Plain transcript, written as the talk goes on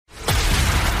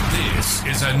This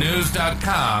is a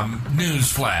News.com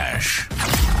news flash.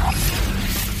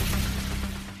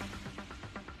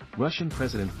 Russian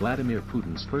President Vladimir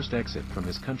Putin's first exit from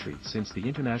his country since the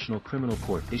International Criminal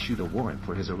Court issued a warrant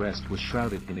for his arrest was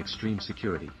shrouded in extreme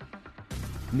security.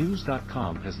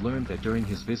 News.com has learned that during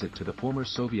his visit to the former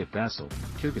Soviet vassal,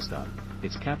 Kyrgyzstan,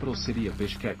 its capital city of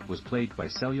Bishkek was plagued by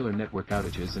cellular network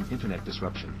outages and internet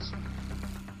disruptions.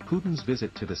 Putin's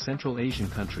visit to the Central Asian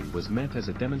country was meant as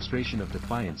a demonstration of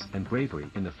defiance and bravery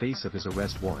in the face of his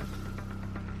arrest warrant.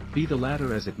 Be the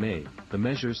latter as it may, the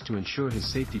measures to ensure his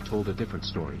safety told a different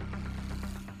story.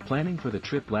 Planning for the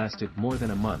trip lasted more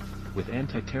than a month, with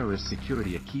anti-terrorist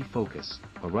security a key focus,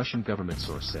 a Russian government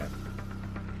source said.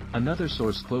 Another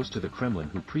source close to the Kremlin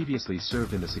who previously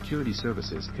served in the security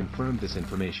services confirmed this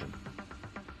information.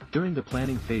 During the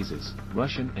planning phases,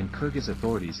 Russian and Kyrgyz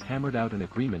authorities hammered out an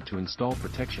agreement to install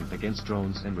protection against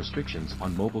drones and restrictions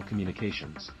on mobile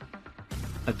communications.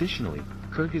 Additionally,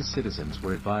 Kyrgyz citizens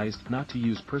were advised not to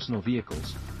use personal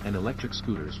vehicles, and electric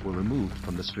scooters were removed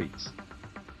from the streets.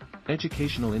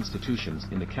 Educational institutions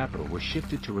in the capital were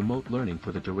shifted to remote learning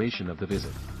for the duration of the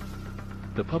visit.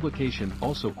 The publication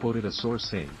also quoted a source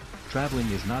saying, "Traveling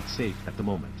is not safe at the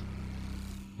moment.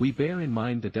 We bear in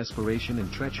mind the desperation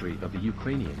and treachery of the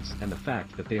Ukrainians and the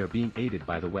fact that they are being aided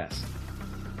by the West.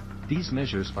 These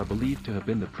measures are believed to have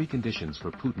been the preconditions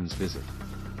for Putin's visit."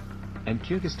 And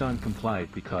Kyrgyzstan complied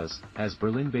because, as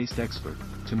Berlin-based expert,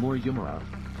 Timur Umarov,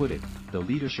 put it, the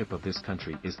leadership of this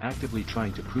country is actively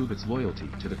trying to prove its loyalty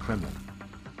to the Kremlin.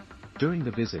 During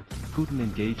the visit, Putin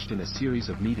engaged in a series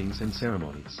of meetings and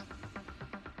ceremonies.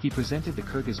 He presented the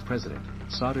Kyrgyz president,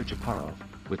 Sadr Japarov,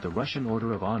 with the Russian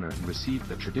Order of Honor and received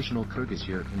the traditional Kyrgyz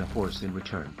yurt and a horse in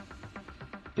return.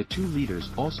 The two leaders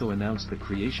also announced the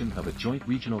creation of a joint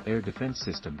regional air defense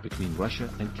system between Russia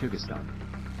and Kyrgyzstan.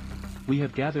 "We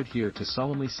have gathered here to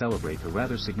solemnly celebrate a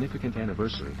rather significant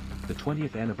anniversary, the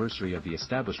 20th anniversary of the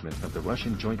establishment of the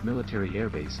Russian Joint Military Air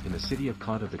Base in the city of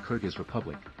Kant of the Kyrgyz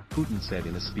Republic," Putin said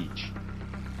in a speech.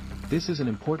 "This is an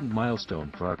important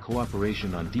milestone for our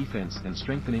cooperation on defense and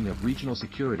strengthening of regional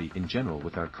security in general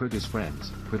with our Kyrgyz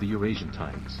friends," per the Eurasian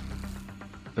Times.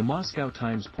 The Moscow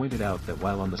Times pointed out that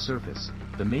while on the surface,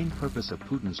 the main purpose of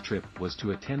Putin's trip was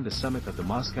to attend the summit of the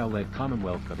Moscow-led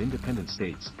Commonwealth of Independent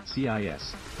States,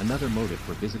 CIS, another motive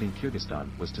for visiting Kyrgyzstan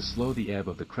was to slow the ebb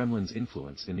of the Kremlin's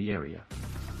influence in the area.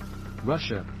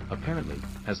 Russia, apparently,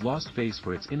 has lost face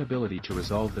for its inability to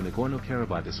resolve the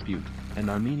Nagorno-Karabakh dispute, and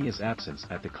Armenia's absence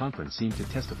at the conference seemed to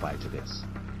testify to this.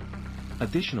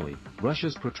 Additionally,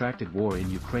 Russia's protracted war in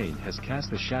Ukraine has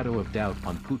cast a shadow of doubt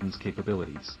on Putin's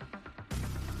capabilities.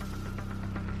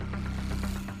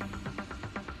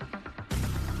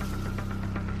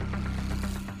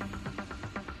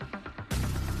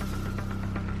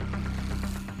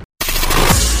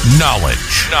 Knowledge.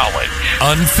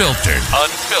 Unfiltered.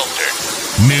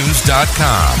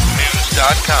 News.com.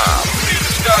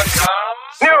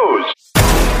 News.